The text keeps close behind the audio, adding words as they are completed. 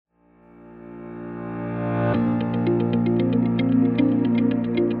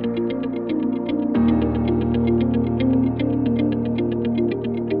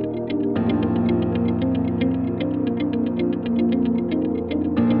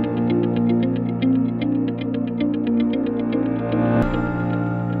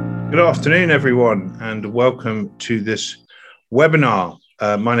Good afternoon, everyone, and welcome to this webinar.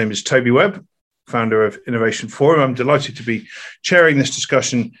 My name is Toby Webb, founder of Innovation Forum. I'm delighted to be chairing this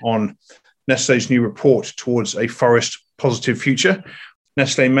discussion on Nestlé's new report towards a forest positive future.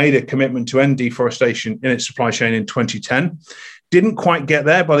 Nestlé made a commitment to end deforestation in its supply chain in 2010. Didn't quite get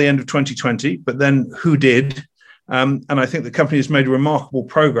there by the end of 2020, but then who did? And I think the company has made remarkable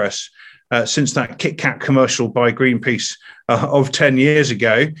progress since that Kit Kat commercial by Greenpeace of 10 years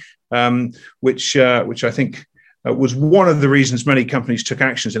ago, which I think was one of the reasons many companies took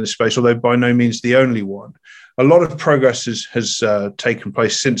actions in this space, although by no means the only one. A lot of progress has taken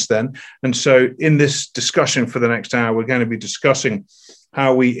place since then. And so in this discussion for the next hour, we're going to be discussing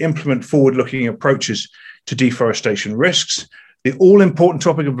how we implement forward-looking approaches to deforestation risks, the all-important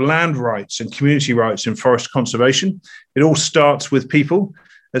topic of land rights and community rights in forest conservation. It all starts with people.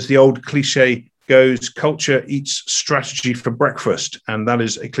 As the old cliche goes, culture eats strategy for breakfast, and that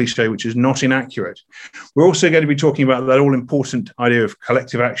is a cliche which is not inaccurate. We're also going to be talking about that all-important idea of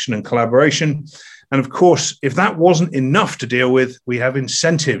collective action and collaboration. And of course, if that wasn't enough to deal with, we have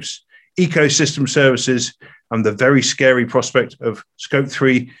incentives, ecosystem services, and the very scary prospect of Scope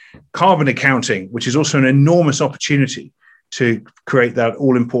 3 carbon accounting, which is also an enormous opportunity to create that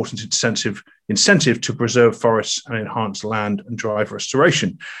all-important incentive to preserve forests and enhance land and drive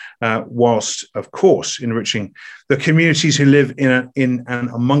restoration, whilst, of course, enriching the communities who live in and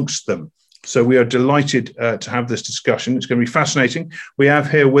amongst them. So we are delighted to have this discussion. It's going to be fascinating. We have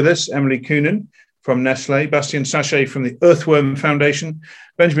here with us Emily Coonan from Nestlé, Bastien Sachet from the Earthworm Foundation,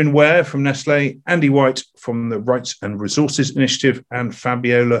 Benjamin Ware from Nestlé, Andy White from the Rights and Resources Initiative, and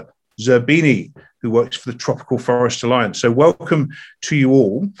Fabiola Zerbini, who works for the Tropical Forest Alliance. So welcome to you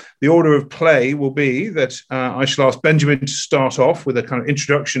all. The order of play will be that I shall ask Benjamin to start off with a kind of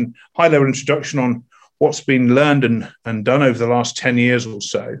introduction, high-level introduction on what's been learned and done over the last 10 years or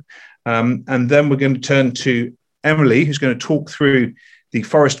so. And then we're going to turn to Emily, who's going to talk through the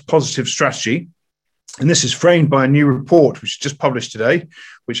Forest Positive Strategy. And this is framed by a new report, which is just published today,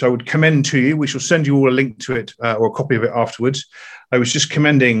 which I would commend to you. We shall send you all a link to it or a copy of it afterwards. I was just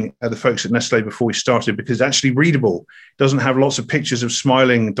commending the folks at Nestlé before we started because it's actually readable. It doesn't have lots of pictures of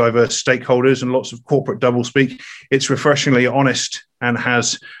smiling, diverse stakeholders and lots of corporate doublespeak. It's refreshingly honest and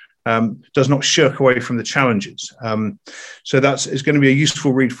does not shirk away from the challenges. So it's going to be a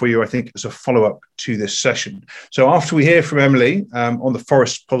useful read for you, I think, as a follow-up to this session. So after we hear from Emily on the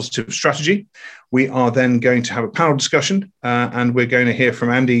Forest Positive Strategy, we are then going to have a panel discussion and we're going to hear from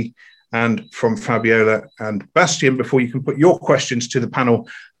Andy and from Fabiola and Bastien before you can put your questions to the panel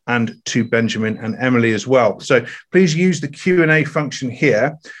and to Benjamin and Emily as well. So please use the Q&A function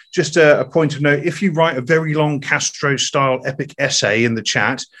here. Just a point of note, if you write a very long Castro-style epic essay in the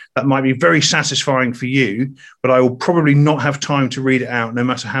chat, that might be very satisfying for you, but I will probably not have time to read it out no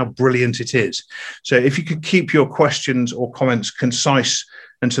matter how brilliant it is. So if you could keep your questions or comments concise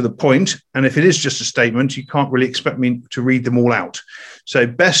and to the point, and if it is just a statement, you can't really expect me to read them all out. So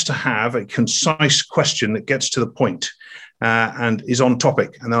best to have a concise question that gets to the point. And is on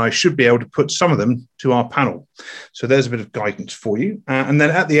topic. And then I should be able to put some of them to our panel. So there's a bit of guidance for you. And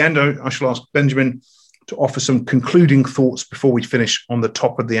then at the end, I shall ask Benjamin to offer some concluding thoughts before we finish on the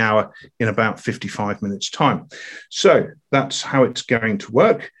top of the hour in about 55 minutes time. So that's how it's going to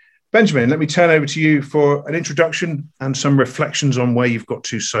work. Benjamin, let me turn over to you for an introduction and some reflections on where you've got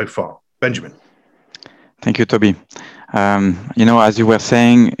to so far. Benjamin. Thank you, Toby. As you were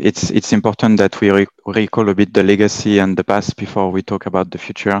saying, it's important that we recall a bit the legacy and the past before we talk about the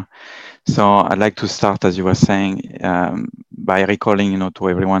future. So I'd like to start, as you were saying, by recalling, to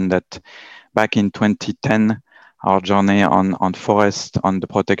everyone that back in 2010, our journey on forest, on the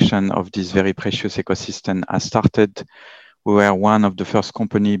protection of this very precious ecosystem has started. We were one of the first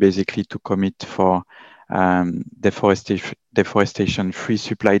company basically to commit for deforestation-free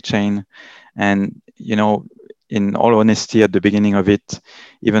supply chain. And, in all honesty, at the beginning of it,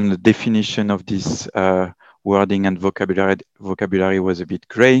 even the definition of this wording and vocabulary was a bit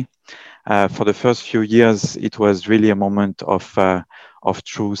gray. For the first few years, it was really a moment of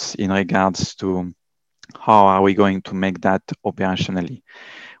truth in regards to how are we going to make that operationally.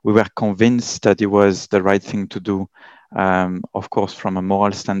 We were convinced that it was the right thing to do, of course, from a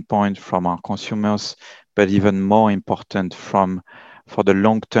moral standpoint, from our consumers, but even more important for the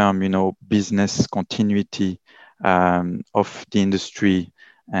long-term, business continuity of the industry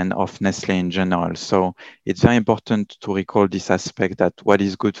and of Nestlé in general. So it's very important to recall this aspect that what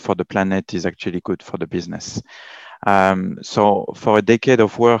is good for the planet is actually good for the business. So for a decade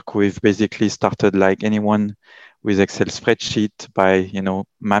of work, we've basically started like anyone with Excel spreadsheet by,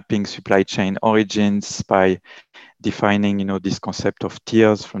 mapping supply chain origins, by defining, this concept of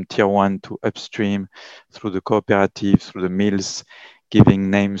tiers from tier 1 to upstream through the cooperatives, through the mills, giving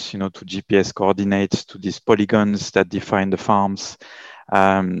names, to GPS coordinates, to these polygons that define the farms,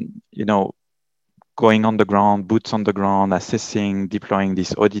 going on the ground, boots on the ground, assessing, deploying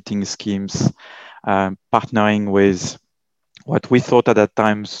these auditing schemes, partnering with what we thought at that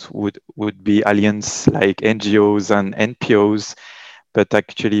times would be alliances like NGOs and NPOs, but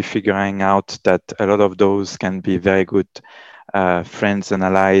actually figuring out that a lot of those can be very good friends and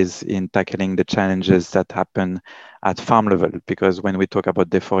allies in tackling the challenges that happen at farm level. Because when we talk about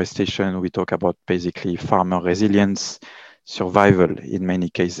deforestation, we talk about basically farmer resilience, survival in many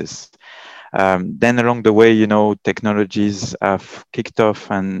cases. Then along the way, technologies have kicked off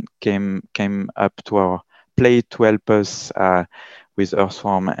and came up to our plate to help us with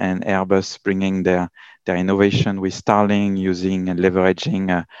Earthworm and Airbus bringing their innovation with Starlink, using and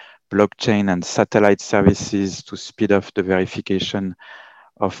leveraging blockchain and satellite services to speed up the verification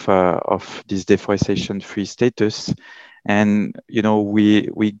of this deforestation-free status. And,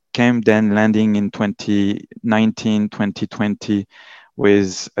 we came then landing in 2019, 2020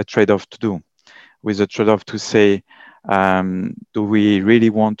 with a trade-off to do, with a trade-off to say, do we really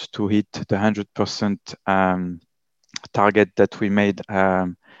want to hit the 100% target that we made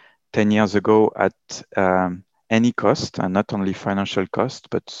 10 years ago at any cost, and not only financial cost,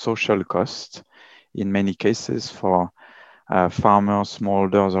 but social cost in many cases for farmers,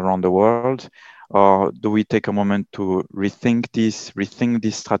 smallholders around the world? Or do we take a moment to rethink this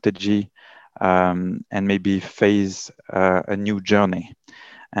strategy, and maybe phase a new journey?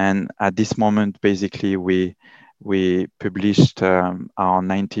 And at this moment, basically, we published our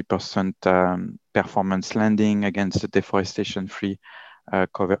 90% performance landing against the deforestation-free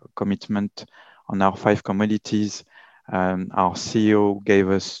commitment on our 5 commodities. Our CEO gave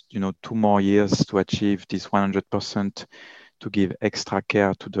us, 2 more years to achieve this 100%, to give extra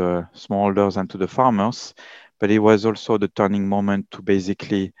care to the smallholders and to the farmers. But it was also the turning moment to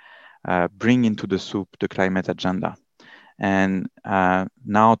basically bring into the soup the climate agenda. And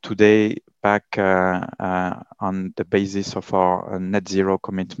now today, back on the basis of our net zero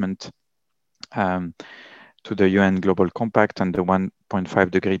commitment to the UN Global Compact and the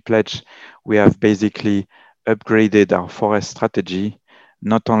 1.5 degree pledge, we have basically upgraded our forest strategy,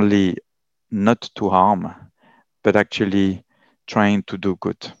 not only not to harm, but actually trying to do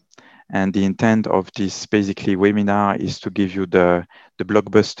good. And the intent of this basically webinar is to give you the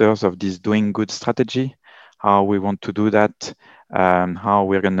blockbusters of this doing good strategy, how we want to do that, how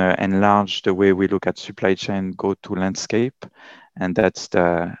we're going to enlarge the way we look at supply chain go-to landscape. And that's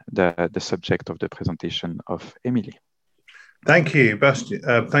the subject of the presentation of Emily. Thank you,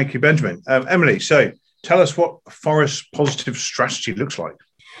 thank you, Benjamin. Emily, so tell us what Forest Positive strategy looks like.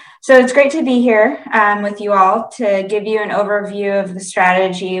 So it's great to be here with you all to give you an overview of the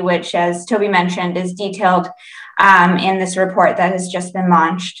strategy, which, as Toby mentioned, is detailed in this report that has just been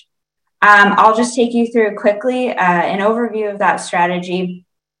launched. I'll just take you through quickly an overview of that strategy.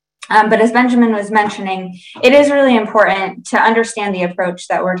 But as Benjamin was mentioning, it is really important to understand the approach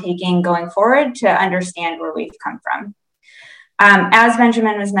that we're taking going forward to understand where we've come from. As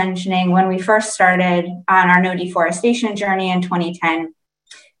Benjamin was mentioning, when we first started on our no deforestation journey in 2010,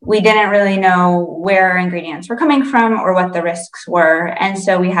 we didn't really know where ingredients were coming from or what the risks were. And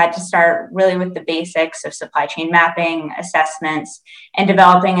so we had to start really with the basics of supply chain mapping, assessments, and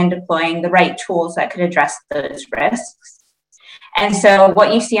developing and deploying the right tools that could address those risks. And so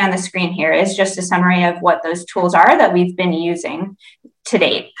what you see on the screen here is just a summary of what those tools are that we've been using to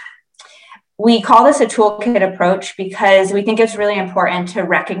date. We call this a toolkit approach because we think it's really important to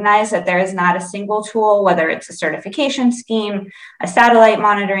recognize that there is not a single tool, whether it's a certification scheme, a satellite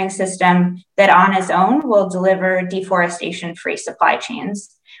monitoring system, that on its own will deliver deforestation-free supply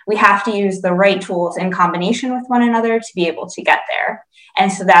chains. We have to use the right tools in combination with one another to be able to get there.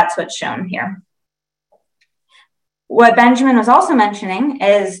 And so that's what's shown here. What Benjamin was also mentioning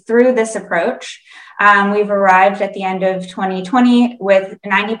is through this approach, we've arrived at the end of 2020 with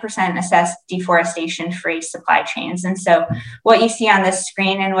 90% assessed deforestation-free supply chains. And so what you see on this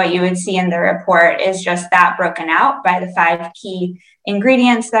screen and what you would see in the report is just that broken out by the 5 key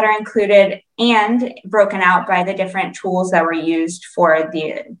ingredients that are included and broken out by the different tools that were used for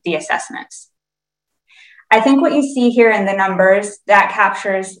the assessments. I think what you see here in the numbers, that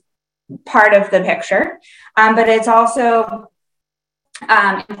captures part of the picture, but it's also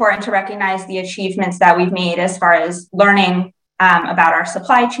important to recognize the achievements that we've made as far as learning about our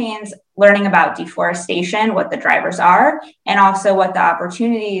supply chains, learning about deforestation, what the drivers are, and also what the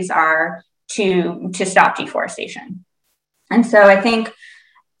opportunities are to stop deforestation. And so I think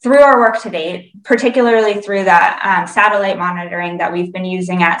through our work to date, particularly through that satellite monitoring that we've been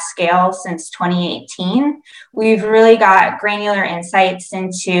using at scale since 2018, we've really got granular insights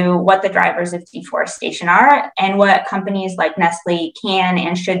into what the drivers of deforestation are and what companies like Nestle can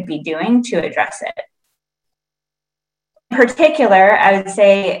and should be doing to address it. In particular, I would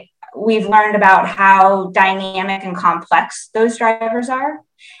say we've learned about how dynamic and complex those drivers are.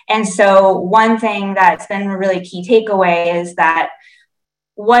 And so one thing that's been a really key takeaway is that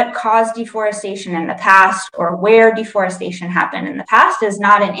what caused deforestation in the past or where deforestation happened in the past is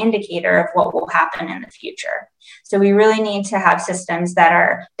not an indicator of what will happen in the future. So we really need to have systems that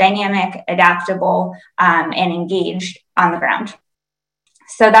are dynamic, adaptable, and engaged on the ground.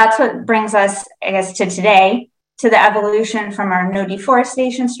 So that's what brings us, I guess, to today, to the evolution from our no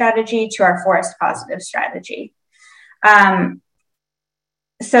deforestation strategy to our forest positive strategy.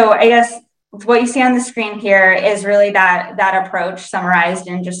 So I guess what you see on the screen here is really that approach summarized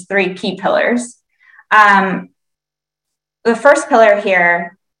in just 3 key pillars. The first pillar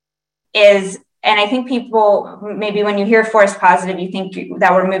here is, and I think people, maybe when you hear forest positive, you think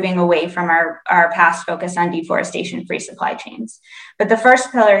that we're moving away from our past focus on deforestation-free supply chains. But the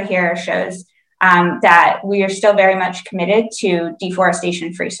first pillar here shows that we are still very much committed to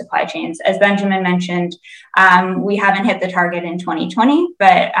deforestation-free supply chains. As Benjamin mentioned, we haven't hit the target in 2020,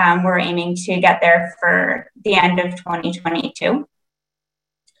 but we're aiming to get there for the end of 2022.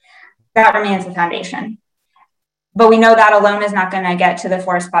 That remains the foundation. But we know that alone is not going to get to the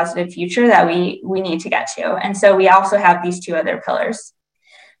forest positive future that we need to get to. And so we also have these 2 other pillars.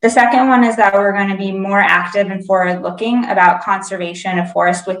 The second one is that we're going to be more active and forward-looking about conservation of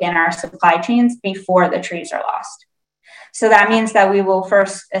forest within our supply chains before the trees are lost. So that means that we will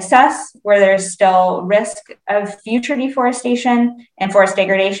first assess where there's still risk of future deforestation and forest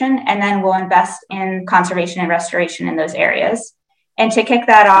degradation, and then we'll invest in conservation and restoration in those areas. And to kick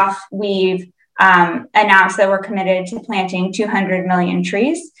that off, we've announced that we're committed to planting 200 million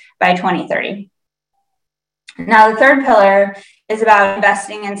trees by 2030. Now, the third pillar is about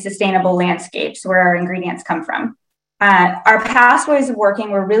investing in sustainable landscapes where our ingredients come from. Our past ways of working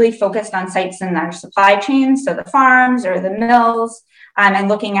were really focused on sites in our supply chains, so the farms or the mills, and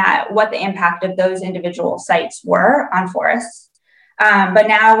looking at what the impact of those individual sites were on forests. But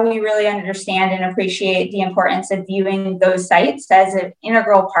now we really understand and appreciate the importance of viewing those sites as an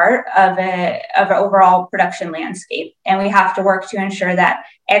integral part of an overall production landscape. And we have to work to ensure that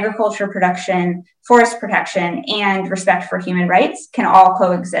agriculture production, forest protection, and respect for human rights can all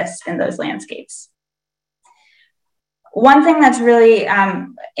coexist in those landscapes. One thing that's really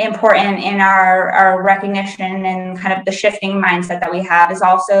important in our recognition and kind of the shifting mindset that we have is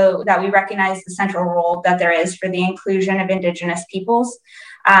also that we recognize the central role that there is for the inclusion of Indigenous peoples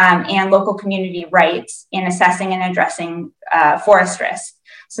and local community rights in assessing and addressing forest risk.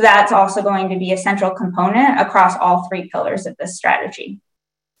 So that's also going to be a central component across all 3 pillars of this strategy.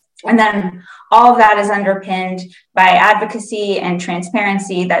 And then all of that is underpinned by advocacy and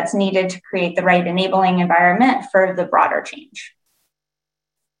transparency that's needed to create the right enabling environment for the broader change.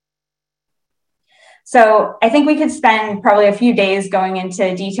 So I think we could spend probably a few days going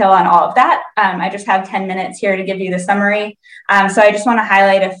into detail on all of that. I just have 10 minutes here to give you the summary. So I just want to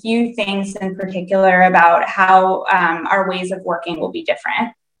highlight a few things in particular about how our ways of working will be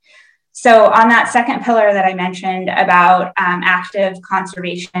different. So on that second pillar that I mentioned about active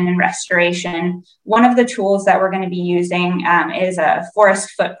conservation and restoration, one of the tools that we're going to be using is a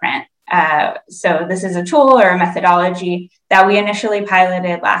forest footprint. So this is a tool or a methodology that we initially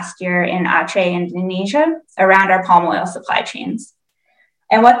piloted last year in Aceh, Indonesia, around our palm oil supply chains.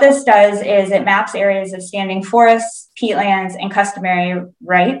 And what this does is it maps areas of standing forests, peatlands, and customary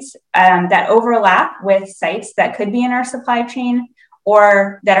rights that overlap with sites that could be in our supply chain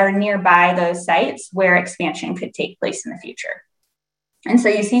or that are nearby those sites where expansion could take place in the future. And so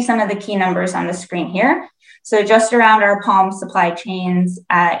you see some of the key numbers on the screen here. So just around our palm supply chains in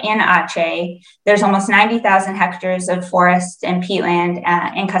Aceh, there's almost 90,000 hectares of forest and peatland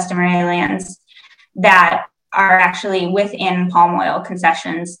and customary lands that are actually within palm oil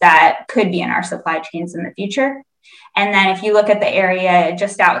concessions that could be in our supply chains in the future. And then if you look at the area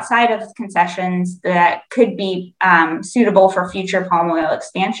just outside of concessions that could be suitable for future palm oil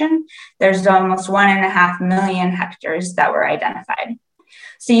expansion, there's almost 1.5 million hectares that were identified.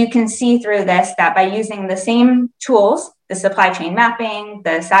 So you can see through this that by using the same tools, the supply chain mapping,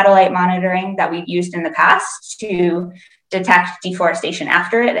 the satellite monitoring that we've used in the past to detect deforestation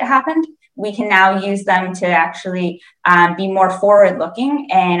after it happened, we can now use them to actually be more forward-looking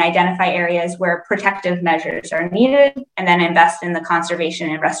and identify areas where protective measures are needed and then invest in the conservation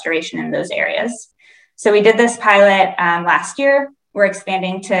and restoration in those areas. So we did this pilot last year. We're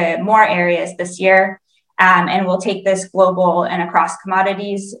expanding to more areas this year, and we'll take this global and across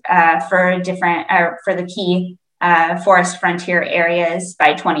commodities for the key forest frontier areas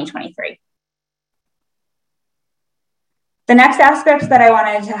by 2023. The next aspect that I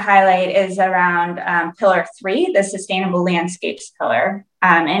wanted to highlight is around Pillar 3, the Sustainable Landscapes pillar.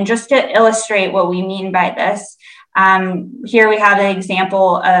 And just to illustrate what we mean by this, here we have an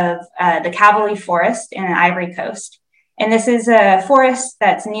example of the Cavally Forest in the Ivory Coast. And this is a forest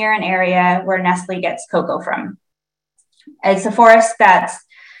that's near an area where Nestle gets cocoa from. It's a forest that's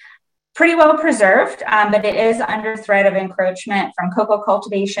pretty well preserved, but it is under threat of encroachment from cocoa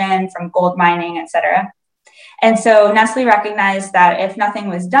cultivation, from gold mining, et cetera. And so Nestle recognized that if nothing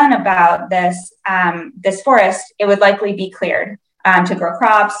was done about this forest, it would likely be cleared to grow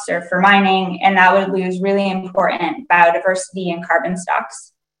crops or for mining, and that would lose really important biodiversity and carbon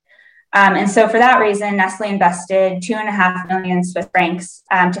stocks. And so for that reason, Nestle invested 2.5 million Swiss francs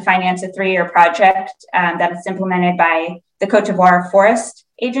to finance a 3-year project that is implemented by the Côte d'Ivoire Forest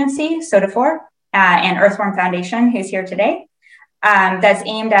Agency, SODEFOR, and Earthworm Foundation, who's here today. That's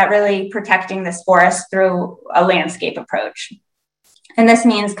aimed at really protecting this forest through a landscape approach. And this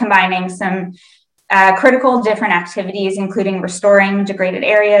means combining some critical different activities, including restoring degraded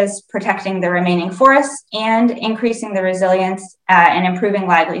areas, protecting the remaining forests, and increasing the resilience and improving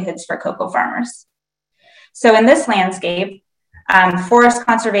livelihoods for cocoa farmers. So in this landscape, forest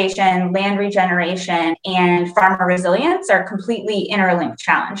conservation, land regeneration, and farmer resilience are completely interlinked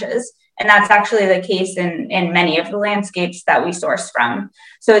challenges. And that's actually the case in many of the landscapes that we source from.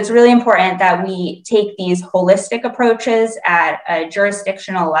 So it's really important that we take these holistic approaches at a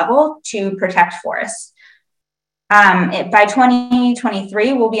jurisdictional level to protect forests. By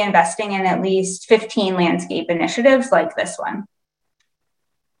 2023, we'll be investing in at least 15 landscape initiatives like this one.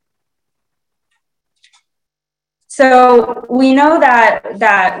 So we know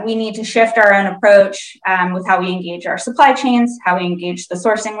that we need to shift our own approach with how we engage our supply chains, how we engage the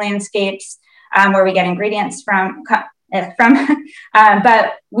sourcing landscapes, where we get ingredients from. But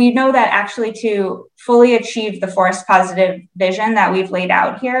we know that actually to fully achieve the forest positive vision that we've laid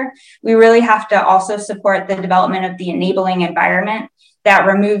out here, we really have to also support the development of the enabling environment that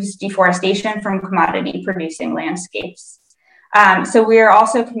removes deforestation from commodity producing landscapes. So we are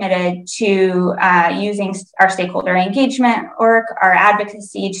also committed to using our stakeholder engagement work, our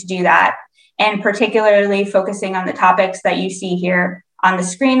advocacy to do that, and particularly focusing on the topics that you see here on the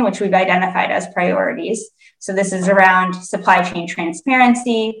screen, which we've identified as priorities. So this is around supply chain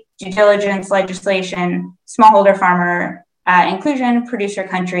transparency, due diligence legislation, smallholder farmer inclusion, producer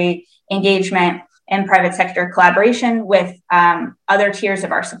country engagement, and private sector collaboration with other tiers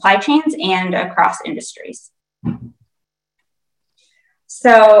of our supply chains and across industries.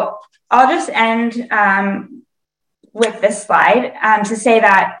 So I'll just end with this slide to say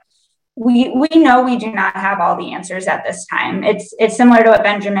that we know we do not have all the answers at this time. It's similar to what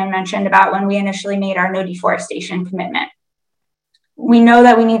Benjamin mentioned about when we initially made our no deforestation commitment. We know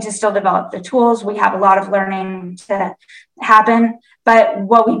that we need to still develop the tools. We have a lot of learning to happen, but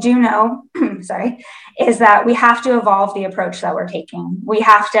what we do know, is that we have to evolve the approach that we're taking. We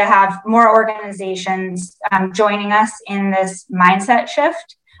have to have more organizations joining us in this mindset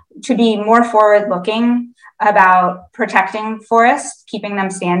shift to be more forward-looking about protecting forests, keeping them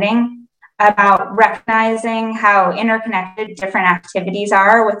standing, about recognizing how interconnected different activities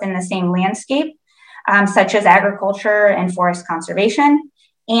are within the same landscape, such as agriculture and forest conservation,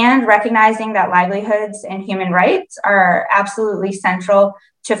 and recognizing that livelihoods and human rights are absolutely central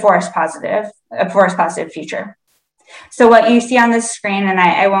to a forest positive future. So what you see on this screen, and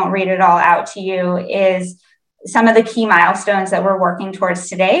I won't read it all out to you, is some of the key milestones that we're working towards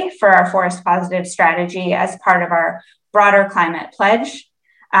today for our forest positive strategy as part of our broader climate pledge.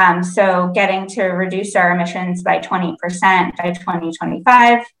 So getting to reduce our emissions by 20% by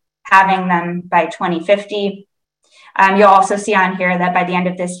 2025, having them by 2050. You'll also see on here that by the end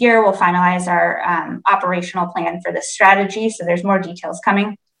of this year, we'll finalize our operational plan for this strategy. So there's more details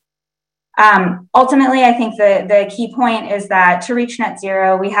coming. Ultimately, I think the key point is that to reach net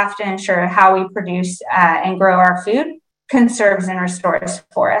zero, we have to ensure how we produce and grow our food conserves and restores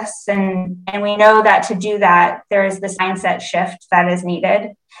forests. And we know that to do that, there is this mindset shift that is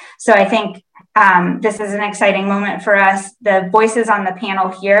needed. So I think this is an exciting moment for us. The voices on the panel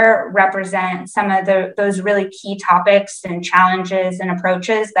here represent some of those really key topics and challenges and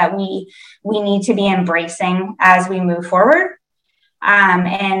approaches that we need to be embracing as we move forward.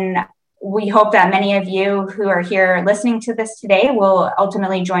 And we hope that many of you who are here listening to this today will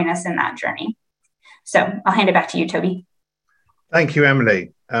ultimately join us in that journey. So I'll hand it back to you, Toby. Thank you,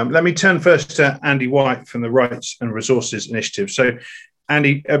 Emily. Let me turn first to Andy White from the Rights and Resources Initiative. So,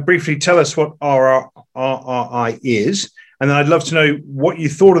 Andy, briefly tell us what RRI is, and then I'd love to know what you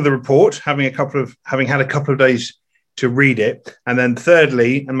thought of the report, having had a couple of days to read it, and then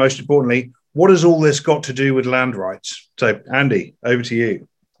thirdly, and most importantly, what has all this got to do with land rights? So, Andy, over to you.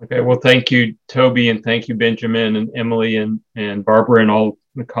 Okay, well, thank you, Toby, and thank you, Benjamin and Emily and Barbara and all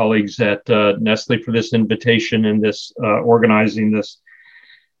the colleagues at Nestle for this invitation and this organizing this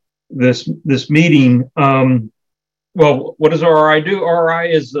meeting. Well, what does RRI do?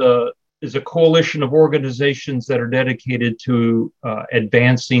 RRI is a coalition of organizations that are dedicated to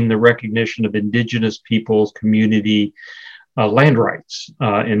advancing the recognition of Indigenous peoples, community, land rights,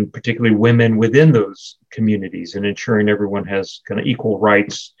 and particularly women within those communities, and ensuring everyone has kind of equal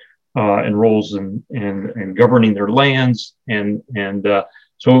rights and roles in governing their lands.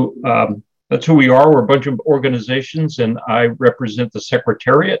 So that's who we are. We're a bunch of organizations, and I represent the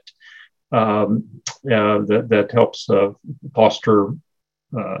Secretariat that helps foster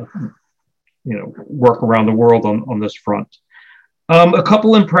work around the world on this front. A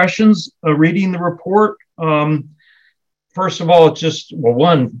couple impressions reading the report. First of all, it's just, well,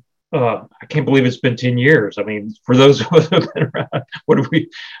 one, I can't believe it's been 10 years. I mean, for those of us who have been around,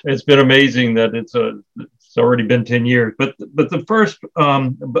 it's been amazing that it's already been 10 years. But the first,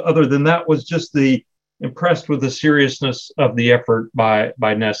 other than that, was just impressed with the seriousness of the effort by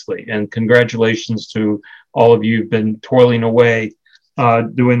Nestle. And congratulations to all of you who've been toiling away,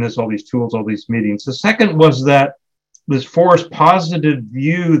 doing this, all these tools, all these meetings. The second was that this forest positive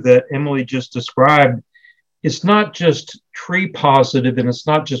view that Emily just described, it's not just tree positive, and it's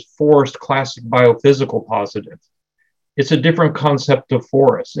not just forest classic biophysical positive. It's a different concept of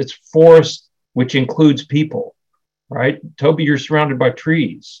forest. It's forest which includes people, right? Toby, you're surrounded by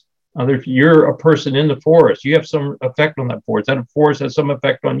trees. If you're a person in the forest, you have some effect on that forest. That forest has some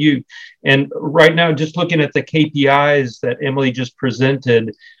effect on you. And right now, just looking at the KPIs that Emily just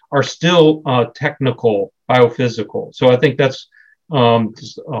presented are still technical, biophysical. So I think that's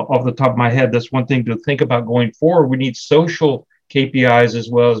just off the top of my head, that's one thing to think about going forward. We need social KPIs as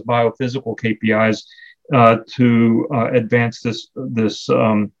well as biophysical KPIs to advance this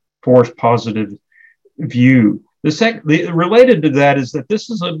forest positive view. Related to that is that this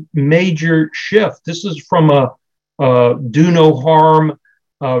is a major shift. This is from a do no harm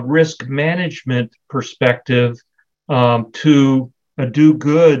risk management perspective to a do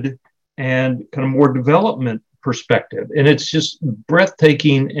good and kind of more development perspective. And it's just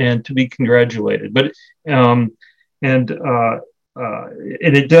breathtaking and to be congratulated. But and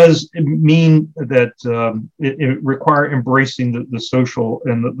it does mean that it require embracing the social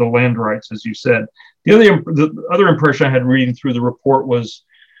and the land rights, as you said. The other impression I had reading through the report was,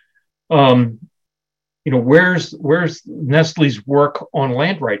 where's Nestle's work on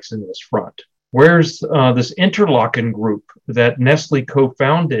land rights in this front? Where's this interlocking group that Nestle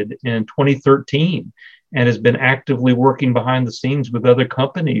co-founded in 2013 and has been actively working behind the scenes with other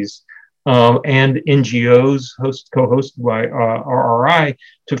companies and NGOs co-hosted by RRI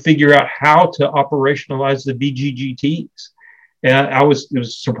to figure out how to operationalize the BGGTs. And it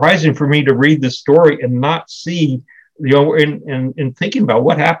was surprising for me to read this story and not see, in thinking about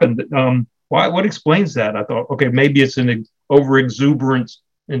what happened. What explains that? I thought, okay, maybe it's an over-exuberant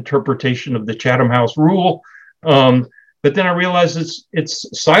interpretation of the Chatham House rule. But then I realized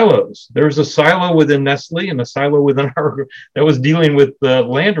it's silos. There's a silo within Nestle and a silo within our that was dealing with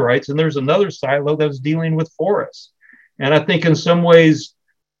land rights, and there's another silo that was dealing with forests. And I think in some ways,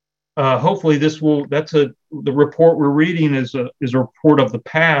 hopefully the report we're reading is a report of the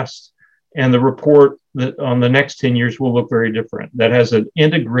past, and the report that on the next 10 years will look very different. That has an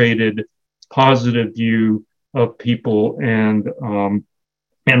integrated, positive view of people and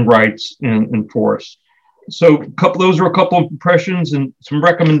rights in forests. So those were a couple of impressions and some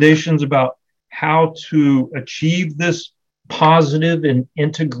recommendations about how to achieve this positive and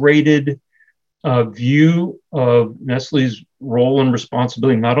integrated view of Nestle's role and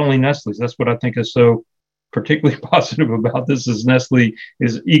responsibility. Not only Nestle's, that's what I think is so particularly positive about this, is Nestle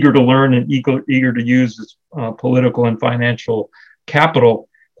is eager to learn and eager to use its political and financial capital.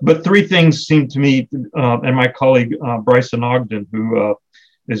 But three things seem to me, and my colleague Bryson Ogden, who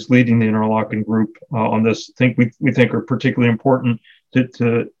is leading the interlocking group on this, we think are particularly important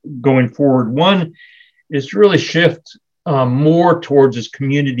to going forward. One is to really shift more towards this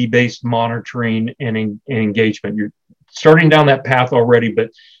community-based monitoring and engagement. You're starting down that path already, but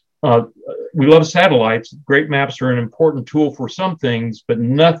we love satellites. Great maps are an important tool for some things, but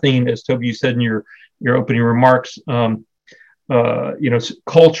nothing, as Toby, you said in your opening remarks,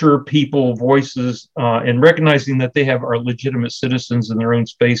 culture, people, voices, and recognizing that they are legitimate citizens in their own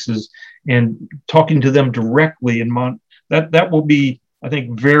spaces, and talking to them directly. And that will be, I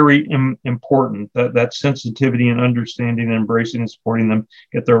think, very important. That sensitivity and understanding, and embracing and supporting them,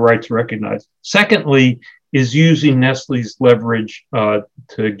 get their rights recognized. Secondly, is using Nestle's leverage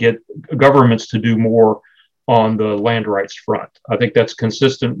to get governments to do more on the land rights front. I think that's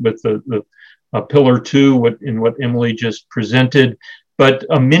consistent with the Pillar 2 in what Emily just presented. But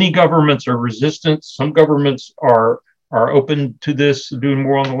many governments are resistant. Some governments are open to this, doing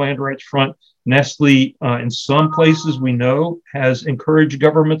more on the land rights front. Nestle, in some places we know, has encouraged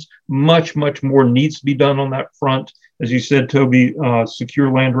governments. Much more needs to be done on that front. As you said, Toby,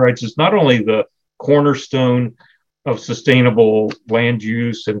 secure land rights is not only the cornerstone of sustainable land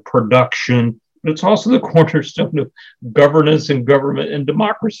use and production, but it's also the cornerstone of governance and government and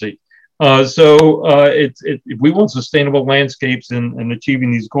democracy. If we want sustainable landscapes and achieving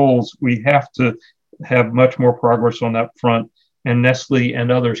these goals, we have to have much more progress on that front. And Nestle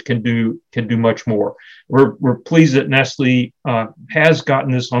and others can do much more. We're pleased that Nestle has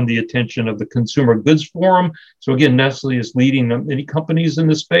gotten this on the attention of the Consumer Goods Forum. So again, Nestle is leading many companies in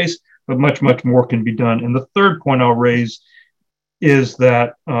this space, but much more can be done. And the third point I'll raise is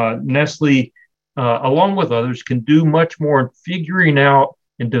that Nestle, along with others, can do much more in figuring out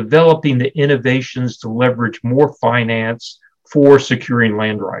and developing the innovations to leverage more finance for securing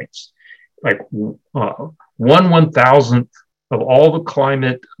land rights. Like 1/1000th of all the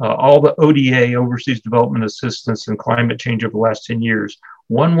climate, all the ODA, Overseas Development Assistance, and climate change over the last 10 years,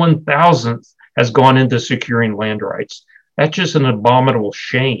 1/1000th has gone into securing land rights. That's just an abominable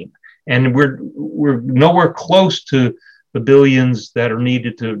shame. And we're nowhere close to the billions that are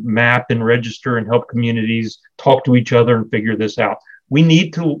needed to map and register and help communities talk to each other and figure this out. We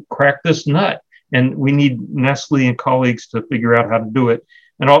need to crack this nut, and we need Nestle and colleagues to figure out how to do it.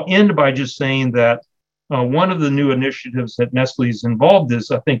 And I'll end by just saying that one of the new initiatives that Nestle is involved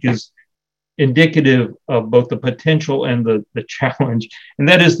is, I think, is indicative of both the potential and the challenge, and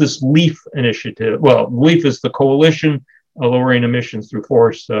that is this LEAF initiative. Well, LEAF is the Coalition Lowering Emissions Through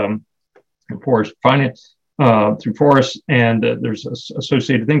Forest Finance, through forests, and there's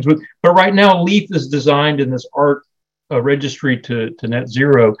associated things with. But right now, LEAF is designed in this art registry to net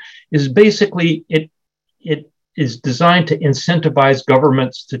zero. Is basically it is designed to incentivize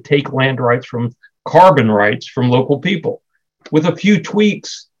governments to take land rights from carbon rights from local people. With a few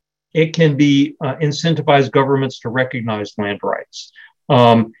tweaks, it can be incentivize governments to recognize land rights.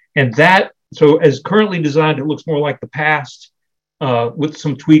 And that, so as currently designed, it looks more like the past. With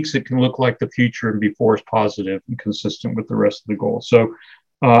some tweaks, it can look like the future and be forest positive and consistent with the rest of the goals. So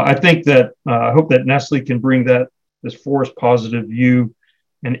I think that I hope that Nestle can bring this forest positive view,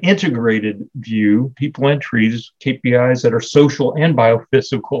 an integrated view, people and trees, KPIs that are social and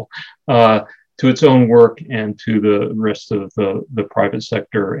biophysical, to its own work and to the rest of the private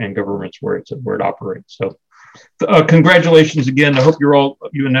sector and governments where it operates. So congratulations again. I hope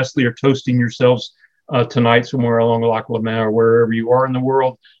you and Nestle are toasting yourselves tonight somewhere along Lac La Mer or wherever you are in the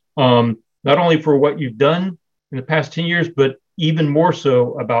world, not only for what you've done in the past 10 years, but even more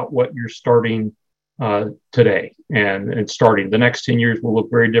so about what you're starting today. And starting the next 10 years will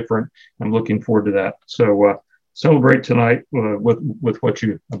look very different. I'm looking forward to that. So celebrate tonight with what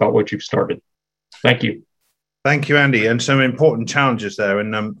you've started. Thank you. Thank you, Andy. And some important challenges there.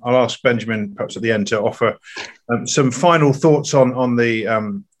 And I'll ask Benjamin perhaps at the end to offer some final thoughts on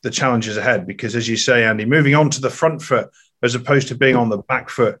the challenges ahead, because as you say, Andy, moving on to the front foot as opposed to being on the back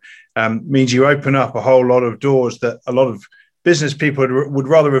foot means you open up a whole lot of doors that a lot of business people would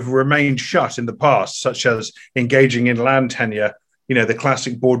rather have remained shut in the past, such as engaging in land tenure. You know, the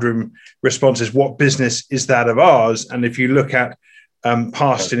classic boardroom response is, what business is that of ours? And if you look at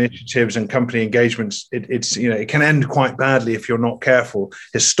past initiatives and company engagements, it can end quite badly if you're not careful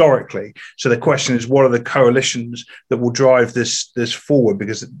historically. So the question is, what are the coalitions that will drive this forward?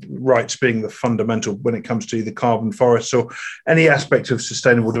 Because rights being the fundamental when it comes to the carbon forests or any aspect of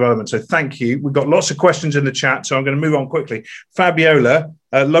sustainable development. So thank you. We've got lots of questions in the chat, so I'm going to move on quickly. Fabiola,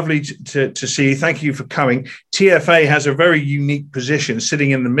 lovely to see you. Thank you for coming. TFA has a very unique position,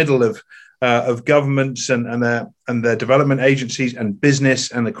 sitting in the middle of governments and their development agencies and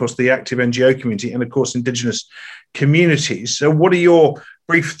business, and of course the active NGO community, and of course Indigenous communities. So what are your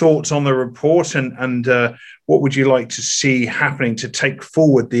brief thoughts on the report, and what would you like to see happening to take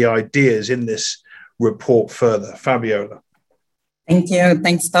forward the ideas in this report further? Fabiola. Thank you.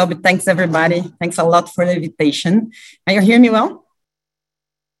 Thanks, Toby. Thanks, everybody. Thanks a lot for the invitation. Can you hear me well?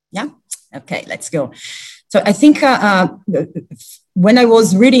 Yeah? Okay, let's go. So I think when I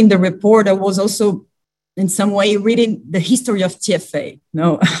was reading the report, I was also, in some way reading the history of TFA.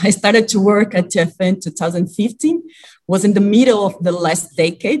 No, I started to work at TFA in 2015, was in the middle of the last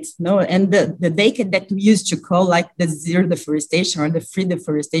decade, no, and the decade that we used to call like the zero deforestation or the free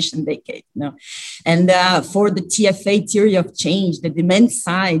deforestation decade. No, and for the TFA theory of change, the demand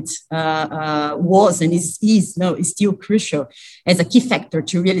side was and is still crucial as a key factor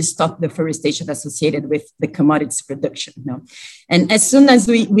to really stop deforestation associated with the commodities production. No, and as soon as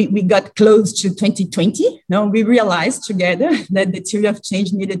we got close to 2020, no, we realized together that the theory of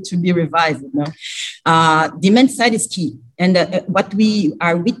change needed to be revised. No, demand side is key. And what we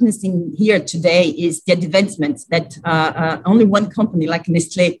are witnessing here today is the advancements that only one company like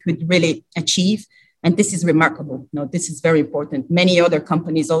Nestlé could really achieve. And this is remarkable. No, this is very important. Many other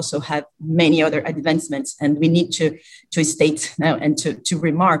companies also have many other advancements, and we need to state and to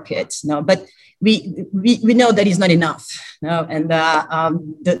remark it. No, but we know that is not enough. No, and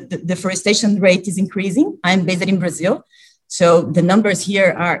the deforestation rate is increasing. I'm based in Brazil, so the numbers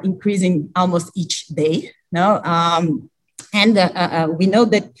here are increasing almost each day. No, and we know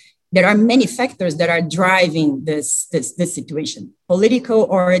that there are many factors that are driving this situation: political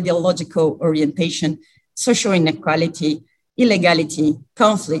or ideological orientation, social inequality, illegality,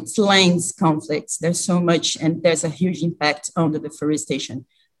 conflicts, lands conflicts. There's so much, and there's a huge impact on the deforestation,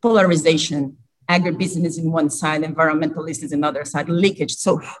 polarization, agribusiness in one side, environmentalists in another side, leakage.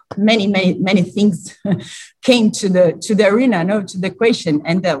 So many things came to the arena, no, to the equation,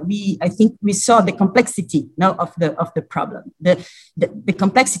 and I think we saw the complexity now of the problem. The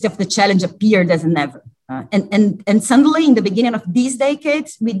complexity of the challenge appeared as never, and suddenly in the beginning of these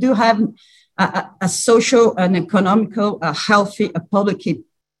decades, we do have a social, an economical, a healthy, a public,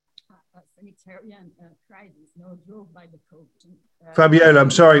 sanitarian crisis, no, drove by the COVID. Fabiola,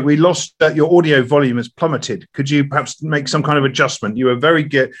 I'm sorry, we lost your audio volume has plummeted. Could you perhaps make some kind of adjustment? You were very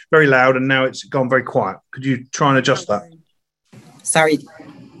loud, and now it's gone very quiet. Could you try and adjust that? Sorry.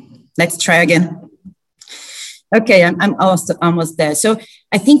 Let's try again. Okay, I'm almost there. So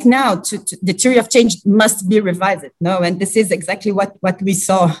I think now the theory of change must be revised. No, and this is exactly what we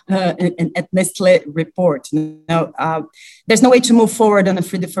saw at Nestlé report. No, there's no way to move forward on a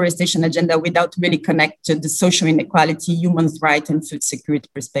free deforestation agenda without really connect to the social inequality, human rights, and food security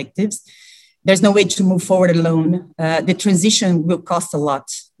perspectives. There's no way to move forward alone. The transition will cost a lot.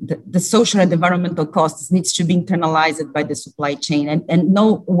 The social and environmental costs needs to be internalized by the supply chain. And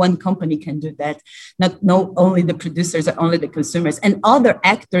no one company can do that. Not only the producers or only the consumers. And other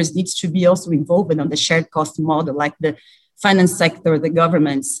actors needs to be also involved on the shared cost model, like the finance sector, the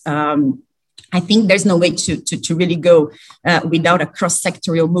governments. I think there's no way to really go without a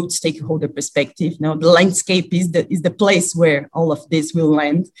cross-sectorial multi-stakeholder perspective. Now, the landscape is the place where all of this will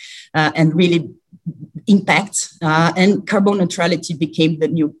land and really impact. And carbon neutrality became the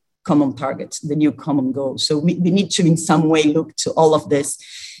new common target, the new common goal. So we need to, in some way, look to all of this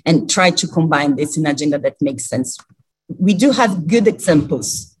and try to combine this in an agenda that makes sense. We do have good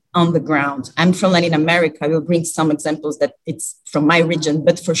examples on the ground. I'm from Latin America. I will bring some examples that it's from my region,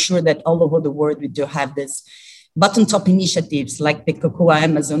 but for sure that all over the world, we do have this bottom-top initiatives like the Cocoa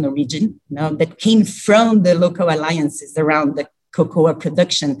Amazon region, that came from the local alliances around the cocoa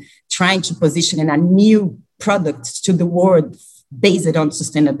production, trying to position in a new product to the world based on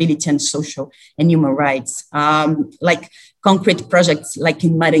sustainability and social and human rights. Like concrete projects like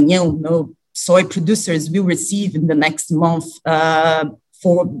in Maranhão, soy producers will receive in the next month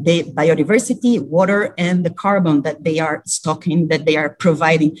for the biodiversity, water, and the carbon that they are stocking, that they are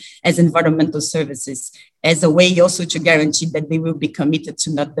providing as environmental services, as a way also to guarantee that they will be committed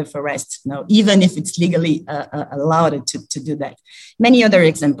to not deforest, even if it's legally allowed to do that. Many other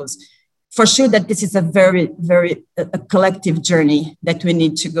examples. For sure that this is a very, very collective journey that we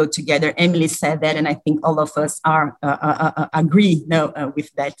need to go together. Emily said that, and I think all of us are agree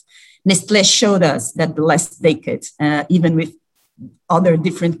with that. Nestlé showed us that the last decade, even with other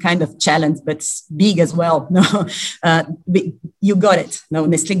different kind of challenge, but big as well. You got it.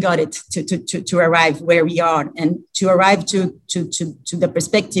 Nestlé got it to arrive where we are, and to arrive to the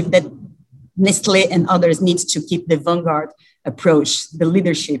perspective that Nestlé and others needs to keep the vanguard approach, the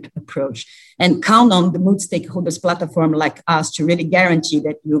leadership approach, and count on the multi-stakeholders platform like us to really guarantee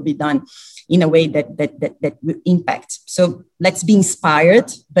that will be done in a way that will impact. So let's be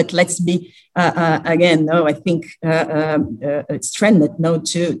inspired, but let's be again. I think strengthened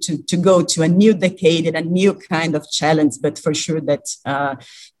to go to a new decade and a new kind of challenge. But for sure that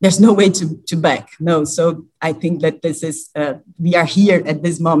there's no way to back. So I think that this is we are here at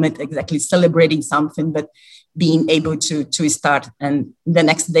this moment exactly celebrating something, but being able to start and the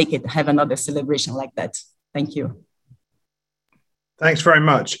next decade have another celebration like that. Thank you. Thanks very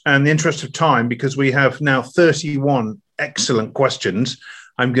much. And in the interest of time, because we have now 31 excellent questions,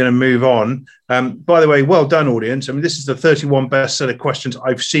 I'm going to move on. By the way, well done, audience. I mean, this is the 31 best set of questions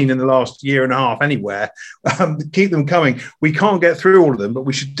I've seen in the last year and a half anywhere. Keep them coming. We can't get through all of them, but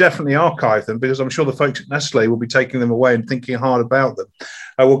we should definitely archive them, because I'm sure the folks at Nestlé will be taking them away and thinking hard about them.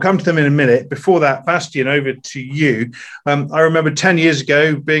 We'll come to them in a minute. Before that, Bastien, over to you. I remember 10 years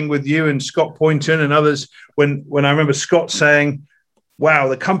ago being with you and Scott Poynton and others when I remember Scott saying, wow,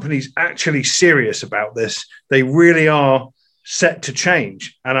 the company's actually serious about this. They really are set to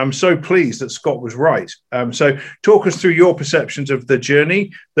change. And I'm so pleased that Scott was right. So talk us through your perceptions of the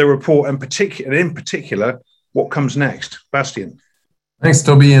journey, the report, and in particular, what comes next. Bastien. Thanks,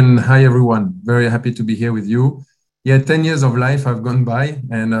 Toby, and hi, everyone. Very happy to be here with you. Yeah, 10 years of life have gone by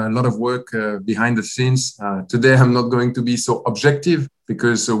and a lot of work behind the scenes. Today, I'm not going to be so objective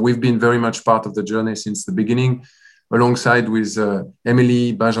because we've been very much part of the journey since the beginning, alongside with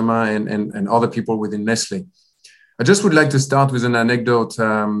Emily, Benjamin, and other people within Nestlé. I just would like to start with an anecdote,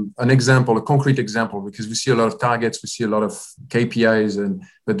 an example, a concrete example, because we see a lot of targets, we see a lot of KPIs,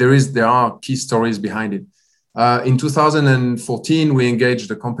 but there are key stories behind it. In 2014, we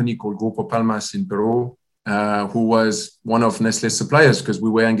engaged a company called Grupo Palmas in Peru, who was one of Nestlé's suppliers, because we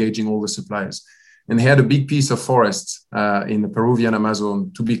were engaging all the suppliers. And they had a big piece of forest in the Peruvian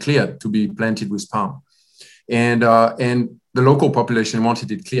Amazon to be cleared, to be planted with palm. And the local population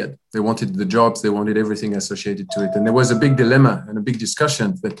wanted it cleared. They wanted the jobs, they wanted everything associated to it. And there was a big dilemma and a big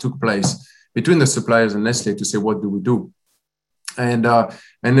discussion that took place between the suppliers and Nestlé to say, what do we do? And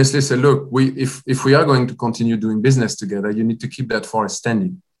Nestlé said, look, if we are going to continue doing business together, you need to keep that forest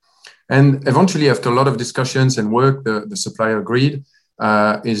standing. And eventually, after a lot of discussions and work, the supplier agreed,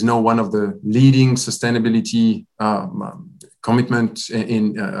 is now one of the leading sustainability commitment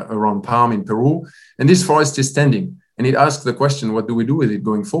around palm in Peru. And this forest is standing. And it asked the question, what do we do with it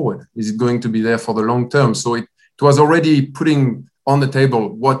going forward? Is it going to be there for the long term? So it was already putting on the table,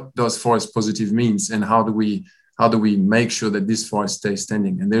 what does forest positive means, and how do we make sure that this forest stays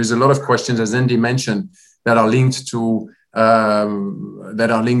standing? And there's a lot of questions, as Andy mentioned, that are linked to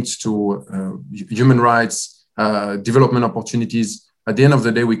human rights, development opportunities. At the end of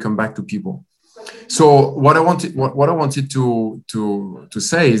the day, we come back to people. So what I wanted to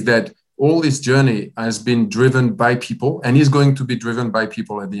say is that all this journey has been driven by people and is going to be driven by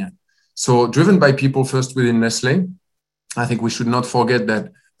people at the end. So driven by people first within Nestlé. I think we should not forget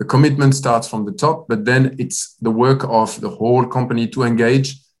that the commitment starts from the top, but then it's the work of the whole company to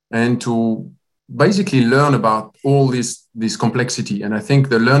engage and to basically learn about all this complexity. And I think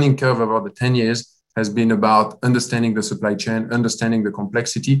the learning curve over the 10 years has been about understanding the supply chain, understanding the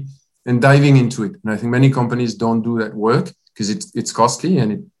complexity, and diving into it. And I think many companies don't do that work because it's costly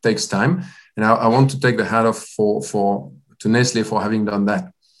and it takes time. And I want to take the hat off to Nestlé for having done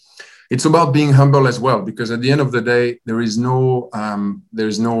that. It's about being humble as well, because at the end of the day, there is no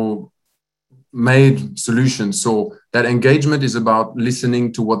made solution. So that engagement is about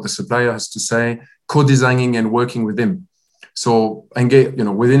listening to what the supplier has to say, co-designing and working with him. So engage,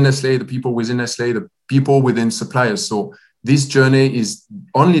 within Nestlé, the people within Nestlé, the people within suppliers. So this journey is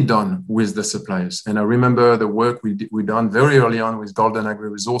only done with the suppliers. And I remember the work we done very early on with Golden Agri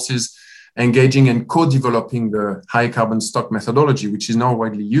Resources, engaging and co-developing the high carbon stock methodology, which is now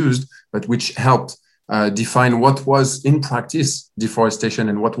widely used, but which helped define what was in practice deforestation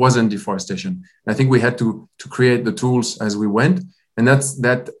and what wasn't deforestation. And I think we had to create the tools as we went. And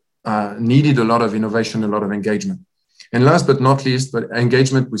that needed a lot of innovation, a lot of engagement. And last but not least, but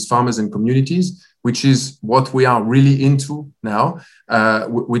engagement with farmers and communities, which is what we are really into now,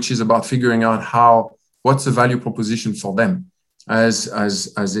 which is about figuring out what's the value proposition for them, as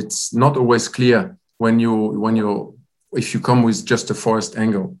it's not always clear if you come with just a forest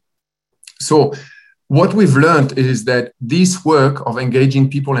angle. So what we've learned is that this work of engaging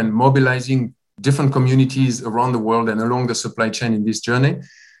people and mobilizing different communities around the world and along the supply chain in this journey,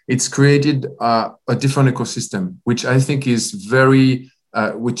 it's created a different ecosystem, which I think is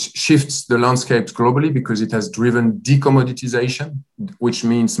which shifts the landscapes globally because it has driven decommoditization, which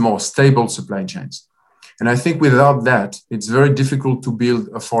means more stable supply chains. And I think without that, it's very difficult to build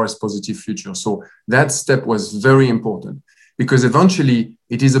a forest positive future. So that step was very important because eventually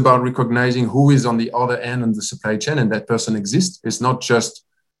it is about recognizing who is on the other end of the supply chain and that person exists. It's not just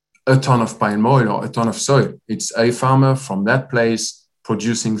a ton of palm oil or a ton of soy. It's a farmer from that place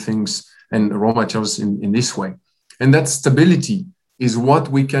producing things and raw materials in this way. And that stability is what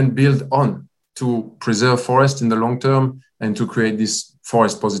we can build on to preserve forest in the long term and to create this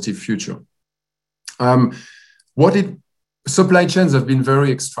forest positive future. Supply chains have been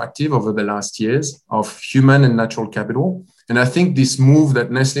very extractive over the last years of human and natural capital. And I think this move that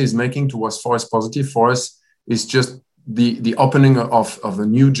Nestlé is making towards forest positive for us is just the opening of a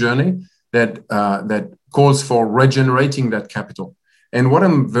new journey that calls for regenerating that capital. And what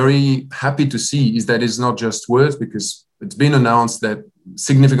I'm very happy to see is that it's not just words, because it's been announced that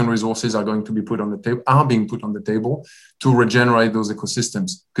significant resources are going to be being put on the table to regenerate those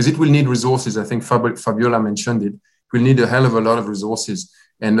ecosystems, because it will need resources. I think Fabiola mentioned it. We'll need a hell of a lot of resources.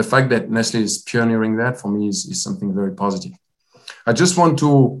 And the fact that Nestlé is pioneering that, for me, is something very positive. I just want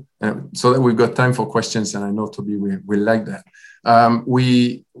to, so that we've got time for questions, and I know Toby will like that.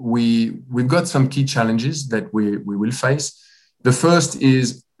 We've got some key challenges that we will face. The first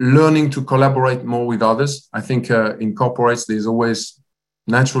is learning to collaborate more with others. I think in corporates, there's always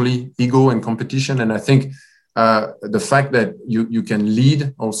naturally ego and competition. And I think the fact that you can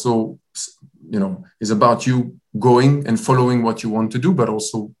lead also, is about you going and following what you want to do, but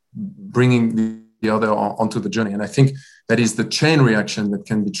also bringing the other onto the journey. And I think that is the chain reaction that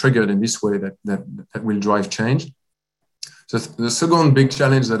can be triggered in this way that will drive change. So the second big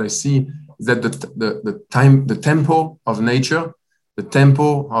challenge that I see is that the tempo of nature, the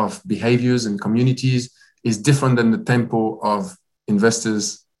tempo of behaviors and communities is different than the tempo of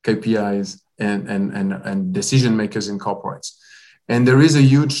investors, KPIs, and decision makers in corporates. And there is a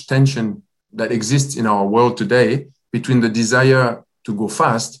huge tension that exists in our world today between the desire to go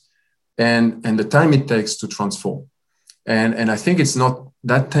fast and the time it takes to transform. And I think it's not,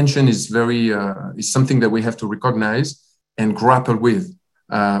 that tension is is something that we have to recognize and grapple with,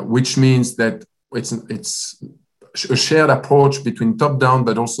 which means that it's a shared approach between top down,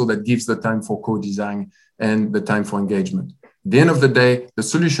 but also that gives the time for co-design and the time for engagement. At the end of the day, the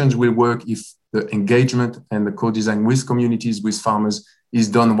solutions will work if the engagement and the co-design with communities, with farmers is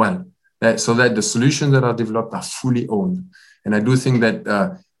done well, so that the solutions that are developed are fully owned. And I do think that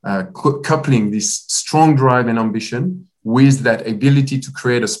coupling this strong drive and ambition with that ability to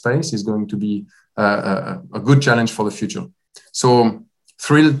create a space is going to be a good challenge for the future. So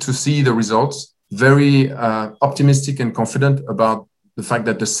thrilled to see the results, very optimistic and confident about the fact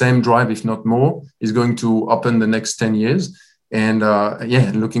that the same drive, if not more, is going to open the next 10 years. And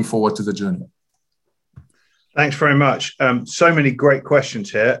looking forward to the journey. Thanks very much. So many great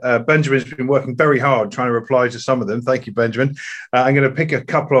questions here. Benjamin's been working very hard trying to reply to some of them. Thank you, Benjamin. I'm going to pick a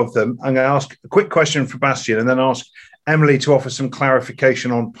couple of them. I'm going to ask a quick question for Bastien and then ask Emily to offer some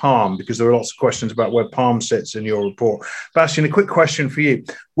clarification on palm, because there are lots of questions about where palm sits in your report. Bastien, a quick question for you.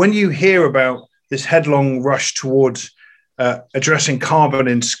 When you hear about this headlong rush towards addressing carbon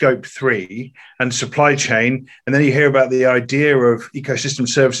in scope 3 and supply chain, and then you hear about the idea of ecosystem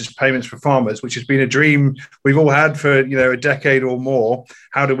services payments for farmers, which has been a dream we've all had for a decade or more.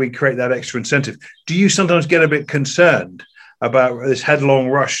 How do we create that extra incentive? Do you sometimes get a bit concerned about this headlong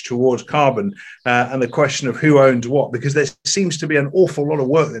rush towards carbon and the question of who owns what? Because there seems to be an awful lot of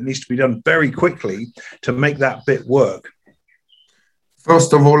work that needs to be done very quickly to make that bit work.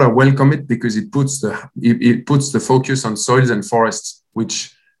 First of all, I welcome it because it puts the focus on soils and forests,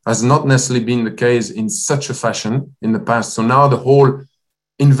 which has not necessarily been the case in such a fashion in the past. So now the whole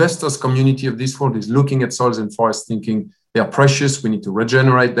investors community of this world is looking at soils and forests, thinking they are precious. We need to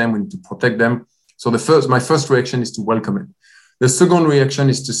regenerate them. We need to protect them. So my first reaction is to welcome it. The second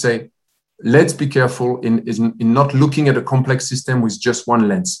reaction is to say, let's be careful in not looking at a complex system with just one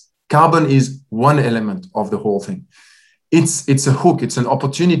lens. Carbon is one element of the whole thing. It's a hook. It's an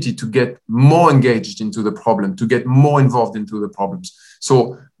opportunity to get more engaged into the problem, to get more involved into the problems.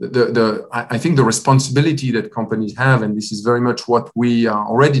 So I think the responsibility that companies have, and this is very much what we are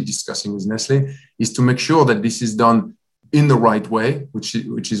already discussing with Nestlé, is to make sure that this is done in the right way, which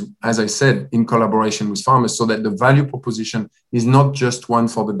is, as I said, in collaboration with farmers, so that the value proposition is not just one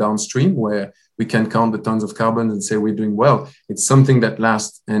for the downstream, where we can count the tons of carbon and say we're doing well. It's something that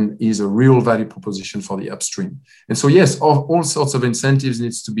lasts and is a real value proposition for the upstream. And so, yes, all sorts of incentives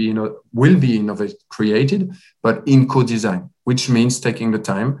will be created, but in co-design, which means taking the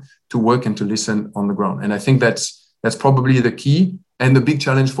time to work and to listen on the ground. And I think that's probably the key and the big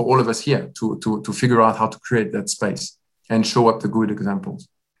challenge for all of us here to figure out how to create that space and show up the good examples.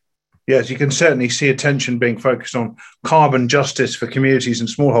 Yes, you can certainly see attention being focused on carbon justice for communities and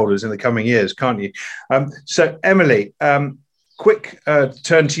smallholders in the coming years, can't you? So, Emily, quick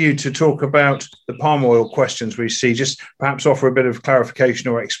turn to you to talk about the palm oil questions we see. Just perhaps offer a bit of clarification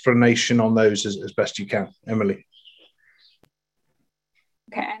or explanation on those as best you can. Emily.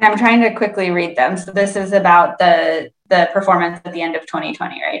 Okay, and I'm trying to quickly read them. So this is about the performance at the end of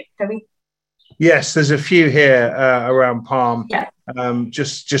 2020, right, Toby? Yes, there's a few here around palm. Yeah.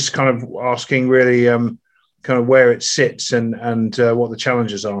 Just kind of asking really kind of where it sits and what the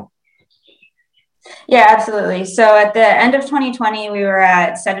challenges are. Yeah, absolutely. So at the end of 2020, we were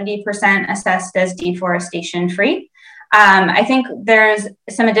at 70% assessed as deforestation free. I think there's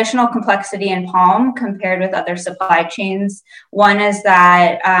some additional complexity in palm compared with other supply chains. One is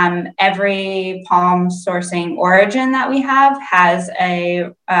that every palm sourcing origin that we have has a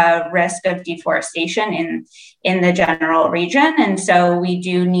risk of deforestation in the general region. And so we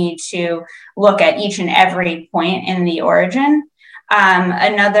do need to look at each and every point in the origin.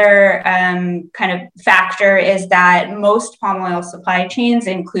 Another kind of factor is that most palm oil supply chains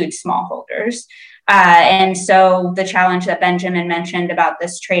include smallholders. And so the challenge that Benjamin mentioned about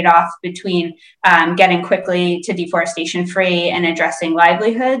this trade-off between getting quickly to deforestation free and addressing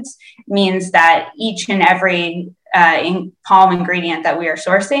livelihoods means that each and every palm ingredient that we are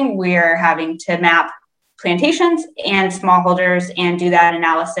sourcing, we are having to map plantations and smallholders and do that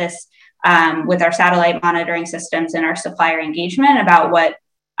analysis with our satellite monitoring systems and our supplier engagement about what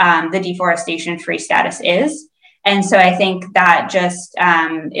the deforestation-free status is. And so I think that just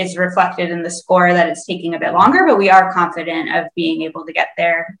is reflected in the score that it's taking a bit longer, but we are confident of being able to get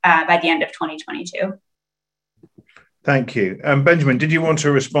there by the end of 2022. Thank you. Benjamin, did you want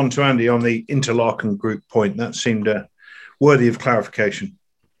to respond to Andy on the Interlaken group point? That seemed worthy of clarification.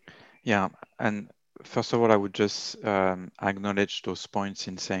 Yeah, and first of all, I would just acknowledge those points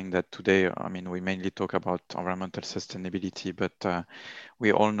in saying that today, I mean, we mainly talk about environmental sustainability, but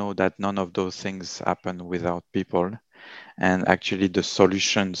we all know that none of those things happen without people. And actually, the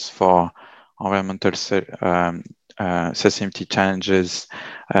solutions for environmental sustainability challenges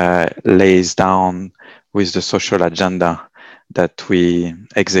lays down with the social agenda that we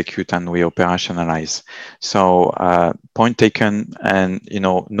execute and we operationalize. So point taken, and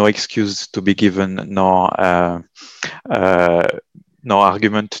no excuse to be given, no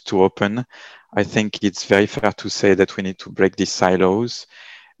argument to open. I think it's very fair to say that we need to break these silos.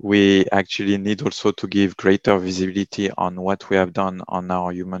 We actually need also to give greater visibility on what we have done on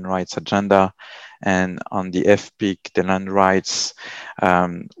our human rights agenda and on the FPIC, the land rights.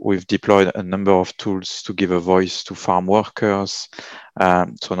 We've deployed a number of tools to give a voice to farm workers.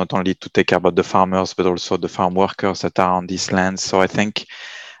 So not only to take care about the farmers, but also the farm workers that are on these lands. So I think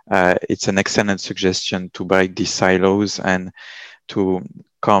it's an excellent suggestion to break these silos and to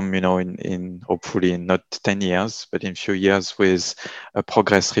come, in hopefully not 10 years, but in a few years with a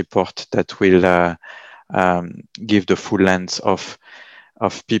progress report that will give the full lens of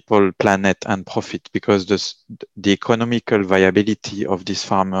people, planet, and profit, because the economical viability of these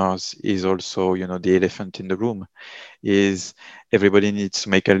farmers is also, the elephant in the room. Is everybody needs to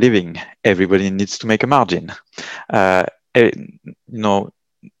make a living, everybody needs to make a margin.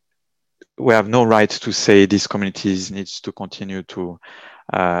 We have no right to say these communities needs to continue to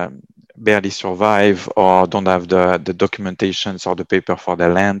barely survive or don't have the documentations or the paper for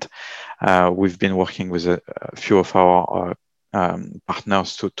their land. We've been working with a few of our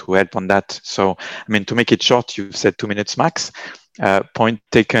partners to help on that. So, I mean, to make it short, you've said 2 minutes max. Point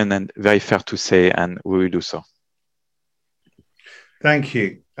taken and very fair to say, and we will do so. Thank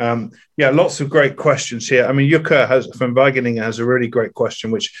you. Lots of great questions here. I mean, Jukka from Wageningen has a really great question,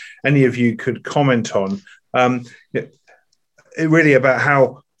 which any of you could comment on. Really about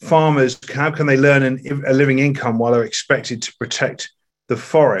how farmers, how can they learn a living income while they're expected to protect the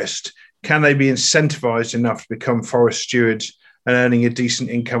forest? Can they be incentivized enough to become forest stewards and earning a decent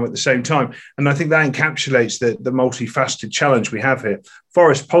income at the same time? And I think that encapsulates the multifaceted challenge we have here.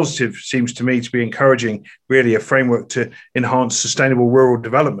 Forest Positive seems to me to be encouraging really a framework to enhance sustainable rural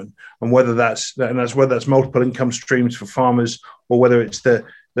development, and whether that's multiple income streams for farmers or whether it's the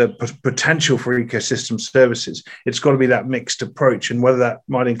potential for ecosystem services. It's got to be that mixed approach, and whether that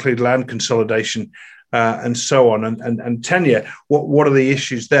might include land consolidation and so on, and tenure. What are the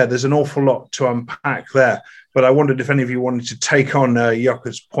issues there? There's an awful lot to unpack there, but I wondered if any of you wanted to take on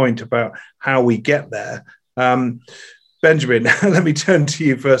Jukka's point about how we get there. Benjamin, let me turn to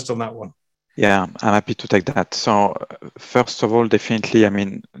you first on that one. Yeah, I'm happy to take that. So first of all, definitely, I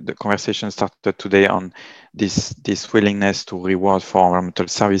mean, the conversation started today on this willingness to reward for environmental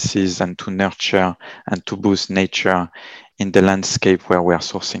services and to nurture and to boost nature in the landscape where we are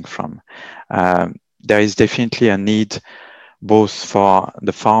sourcing from. There is definitely a need both for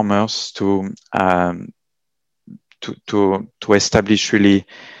the farmers to establish really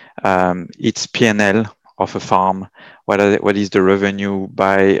its P&L of a farm, what is the revenue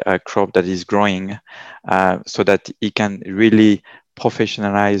by a crop that is growing, so that he can really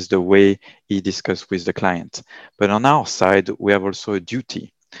professionalize the way he discusses with the client. But on our side, we have also a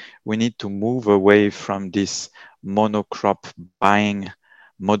duty. We need to move away from this monocrop buying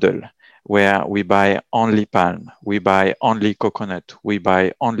model where we buy only palm, we buy only coconut, we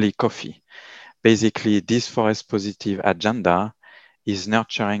buy only coffee. basically this forest positive agenda is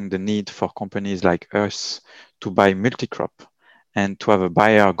nurturing the need for companies like us to buy multi-crop and to have a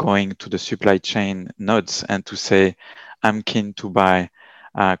buyer going to the supply chain nodes and to say, I'm keen to buy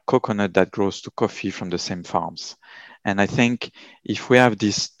coconut that grows to coffee from the same farms. And I think if we have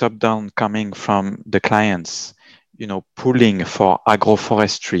this top-down coming from the clients, pulling for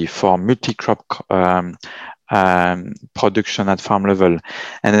agroforestry, for multi-crop production at farm level,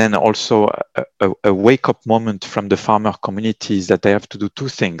 and then also a wake-up moment from the farmer communities that they have to do two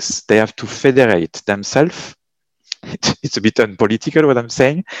things. They have to federate themselves. It's a bit unpolitical what I'm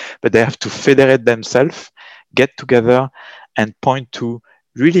saying, but they have to federate themselves, get together, and point to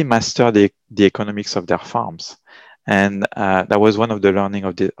really master the economics of their farms. And that was one of the learning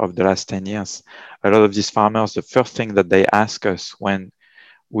of the last 10 years. A lot of these farmers, the first thing that they ask us when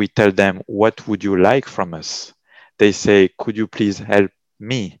we tell them, what would you like from us? They say, could you please help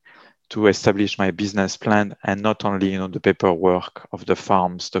me to establish my business plan, and not only, the paperwork of the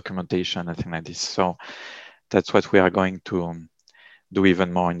farm's documentation and things like this. So that's what we are going to do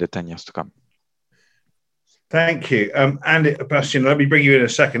even more in the 10 years to come. Thank you. Andy, Bastien, let me bring you in a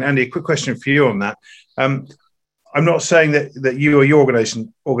second. Andy, a quick question for you on that. I'm not saying that you or your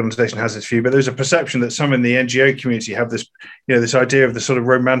organization has this view, but there's a perception that some in the NGO community have this, this idea of the sort of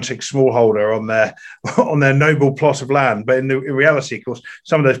romantic smallholder on their noble plot of land. But in reality, of course,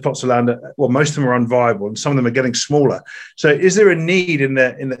 some of those plots of land, most of them are unviable, and some of them are getting smaller. So, is there a need in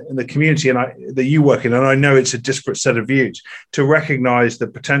the community that you work in, and I know it's a disparate set of views, to recognise the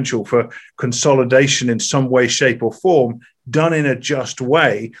potential for consolidation in some way, shape, or form, done in a just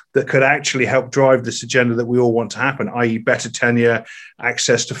way that could actually help drive this agenda that we all want to happen, i.e. better tenure,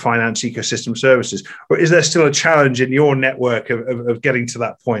 access to finance, ecosystem services? Or is there still a challenge in your network of getting to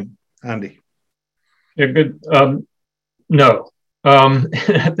that point, Andy? Yeah, good. No.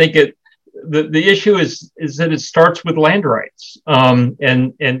 I think the issue is that it starts with land rights. And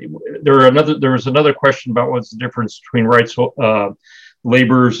there was another question about what's the difference between rights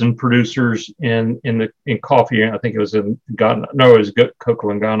laborers and producers in coffee. I think it was in Ghana. No, it was cocoa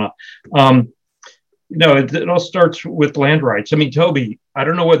in Ghana. It all starts with land rights. I mean, Toby, I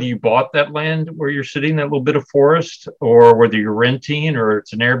don't know whether you bought that land where you're sitting, that little bit of forest, or whether you're renting or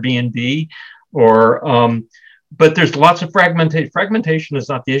it's an Airbnb, but there's lots of fragmentation. Fragmentation is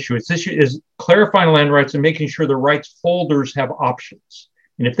not the issue. Its issue is clarifying land rights and making sure the rights holders have options.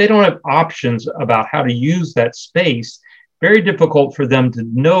 And if they don't have options about how to use that space, very difficult for them to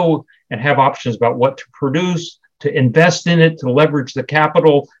know and have options about what to produce, to invest in it, to leverage the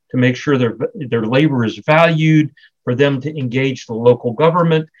capital, to make sure their labor is valued, for them to engage the local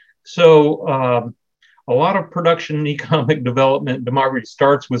government. So a lot of production and economic development democracy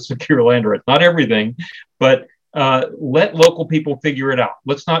starts with secure land rights. Not everything, but let local people figure it out.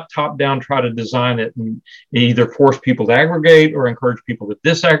 Let's not top down try to design it and either force people to aggregate or encourage people to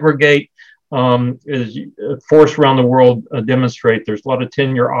disaggregate. As forests around the world demonstrate, there's a lot of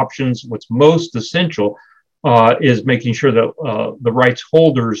tenure options. What's most essential is making sure that the rights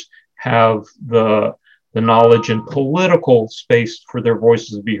holders have the knowledge and political space for their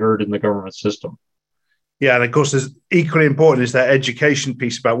voices to be heard in the government system. Yeah, and of course, there's equally important is that education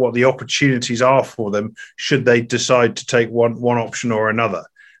piece about what the opportunities are for them should they decide to take one option or another.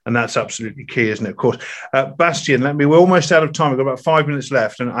 And that's absolutely key, isn't it? Of course. Bastien, we're almost out of time. We've got about 5 minutes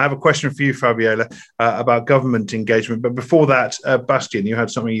left. And I have a question for you, Fabiola, about government engagement. But before that, Bastien, you had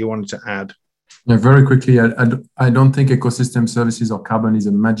something you wanted to add. Yeah, very quickly. I don't think ecosystem services or carbon is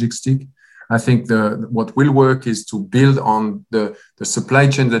a magic stick. I think what will work is to build on the supply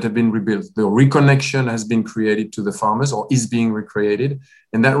chain that have been rebuilt. The reconnection has been created to the farmers or is being recreated.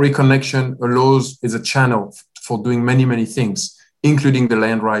 And that reconnection is a channel for doing many, many things, including the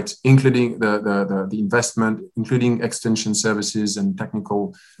land rights, including the investment, including extension services and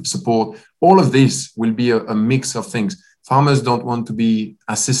technical support. All of this will be a mix of things. Farmers don't want to be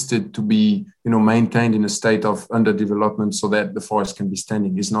assisted to be, maintained in a state of underdevelopment so that the forest can be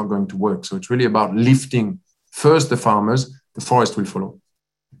standing. It's not going to work. So it's really about lifting first the farmers, the forest will follow.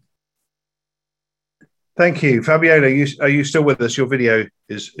 Thank you. Fabiola, are you still with us? Your video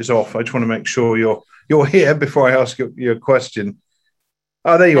is off. I just want to make sure you're here before I ask your question.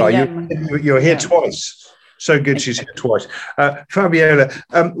 Oh, there you are. You're here twice. So good she's here twice. Fabiola,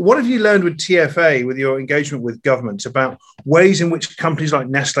 what have you learned with TFA, with your engagement with governments, about ways in which companies like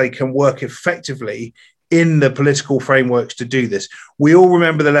Nestle can work effectively in the political frameworks to do this? We all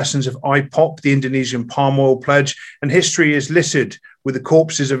remember the lessons of IPOP, the Indonesian palm oil pledge, and history is littered with the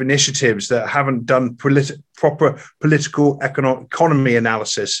corpses of initiatives that haven't done proper political economy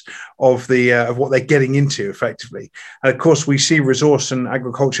analysis of what they're getting into effectively. And of course, we see resource and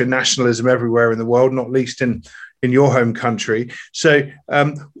agriculture nationalism everywhere in the world, not least in your home country. So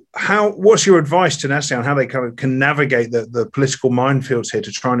what's your advice to Nestlé on how they kind of can navigate the political minefields here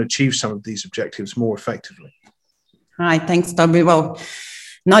to try and achieve some of these objectives more effectively? Hi, thanks, Toby. Well,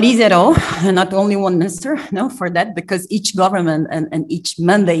 not easy at all. Not only one minister, for that, because each government and each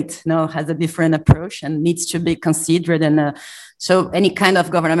mandate, has a different approach and needs to be considered. And so any kind of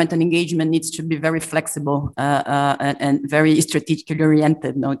governmental engagement needs to be very flexible and very strategically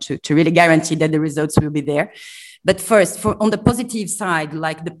oriented, to really guarantee that the results will be there. But first, on the positive side,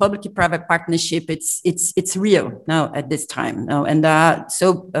 like the public-private partnership, it's real now at this time. And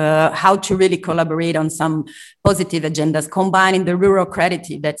so how to really collaborate on some positive agendas, combining the rural credit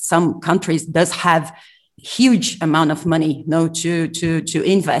that some countries does have huge amount of money to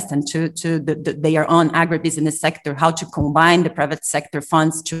invest and to their own agribusiness sector, how to combine the private sector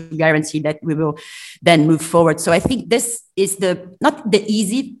funds to guarantee that we will then move forward. So I think this is not the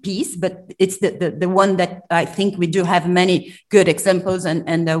easy piece, but it's the one that I think we do have many good examples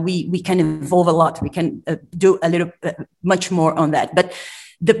and we can evolve a lot. We can do a little much more on that. But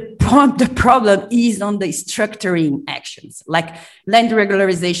the problem is on the structuring actions, like land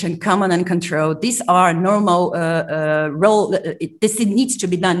regularization, command and control. These are normal role. This needs to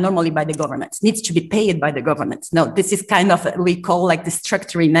be done normally by the governments, needs to be paid by the governments. No, this is kind of, we call like the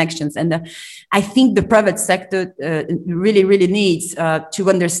structuring actions. And I think the private sector really, really needs to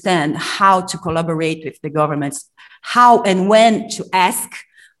understand how to collaborate with the governments, how and when to ask,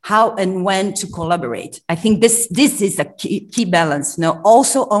 how and when to collaborate. I think this is a key balance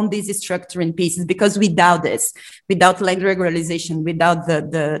also on these structuring pieces, because without this, without land regularization, without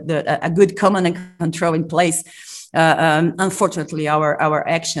a good command and control in place, unfortunately, our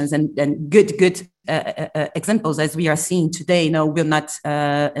actions and good examples as we are seeing today, will not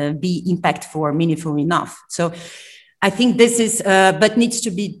be impactful or meaningful enough. So I think this is, but needs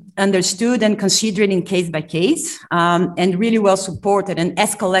to be understood and considered in case by case, and really well supported and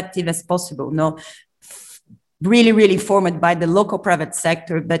as collective as possible. Really, really formed by the local private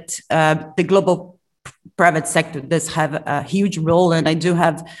sector, but the global private sector does have a huge role, and I do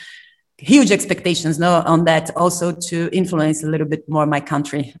have huge expectations on that also to influence a little bit more my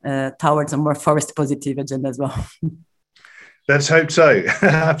country towards a more forest positive agenda as well. Let's hope so.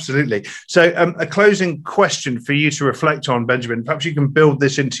 Absolutely. So a closing question for you to reflect on, Benjamin. Perhaps you can build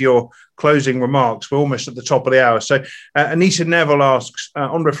this into your closing remarks. We're almost at the top of the hour. So Anita Neville asks,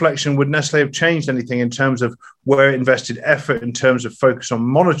 on reflection, would Nestlé have changed anything in terms of where it invested effort in terms of focus on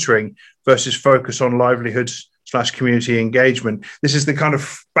monitoring versus focus on livelihoods / community engagement? This is the kind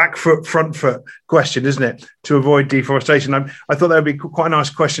of back foot, front foot question, isn't it? To avoid deforestation. I thought that would be quite a nice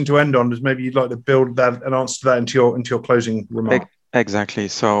question to end on, as maybe you'd like to build that and answer that into your closing remark. Exactly.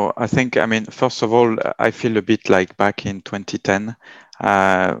 So I think, first of all, I feel a bit like back in 2010,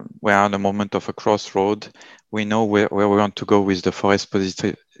 we are at a moment of a crossroad. We know where we want to go with the forest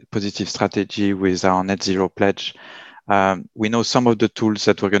positive strategy, with our net zero pledge. We know some of the tools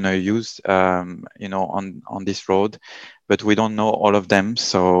that we're going to use, on this road, but we don't know all of them.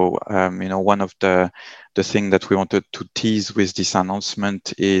 So, one of the things that we wanted to tease with this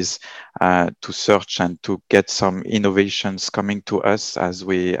announcement is to search and to get some innovations coming to us as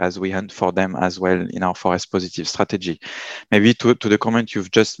we hunt for them as well in our forest positive strategy. Maybe to the comment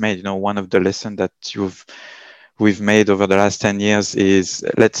you've just made, one of the lessons that we've made over the last 10 years is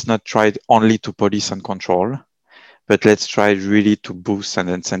let's not try only to police and control, but let's try really to boost and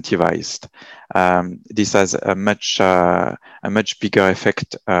incentivize. This has a much bigger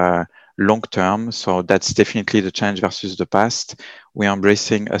effect long term. So that's definitely the change versus the past. We're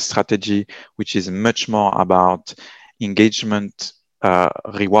embracing a strategy which is much more about engagement,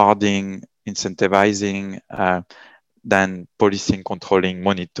 rewarding, incentivizing, than policing, controlling,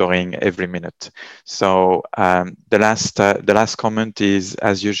 monitoring every minute. So the last comment is,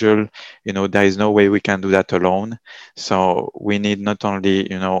 as usual, there is no way we can do that alone. So we need not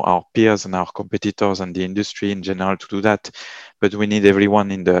only our peers and our competitors and the industry in general to do that, but we need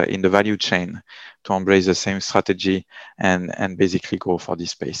everyone in the value chain to embrace the same strategy and basically go for this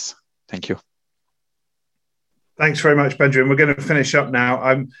space. Thank you. Thanks very much, Benjamin. We're going to finish up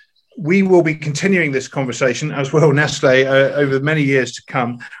now. We will be continuing this conversation, as will Nestlé, over many years to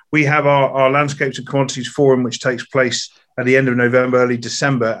come. We have our Landscapes and Commodities Forum, which takes place at the end of November, early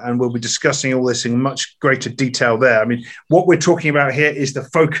December, and we'll be discussing all this in much greater detail there. I mean, what we're talking about here is the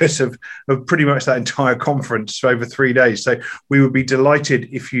focus of pretty much that entire conference for over 3 days. So we would be delighted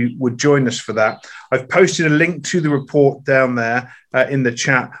if you would join us for that. I've posted a link to the report down there in the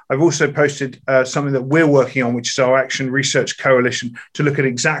chat. I've also posted something that we're working on, which is our Action Research Coalition, to look at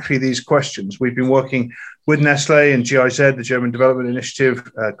exactly these questions. We've been working with Nestlé and GIZ, the German Development Initiative,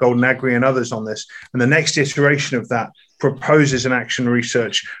 Golden Agri and others on this. And the next iteration of that proposes an action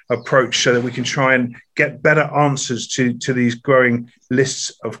research approach so that we can try and get better answers to these growing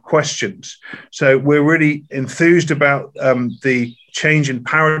lists of questions. So we're really enthused about the change in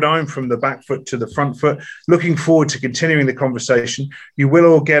paradigm from the back foot to the front foot. Looking forward to continuing the conversation. You will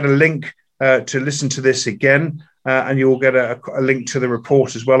all get a link to listen to this again. And you will get a link to the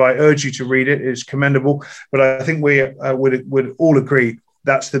report as well. I urge you to read it. It's commendable. But I think we would all agree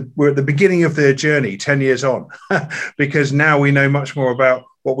we're at the beginning of the journey 10 years on, because now we know much more about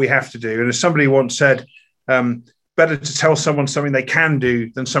what we have to do. And as somebody once said, better to tell someone something they can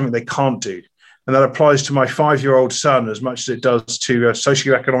do than something they can't do. And that applies to my 5-year-old son as much as it does to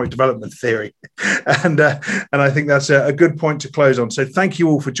socioeconomic development theory. And I think that's a good point to close on. So thank you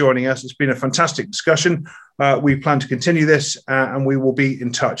all for joining us. It's been a fantastic discussion. We plan to continue this and we will be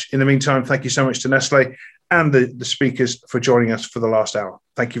in touch. In the meantime, thank you so much to Nestlé and the speakers for joining us for the last hour.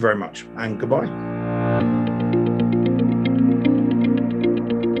 Thank you very much and goodbye.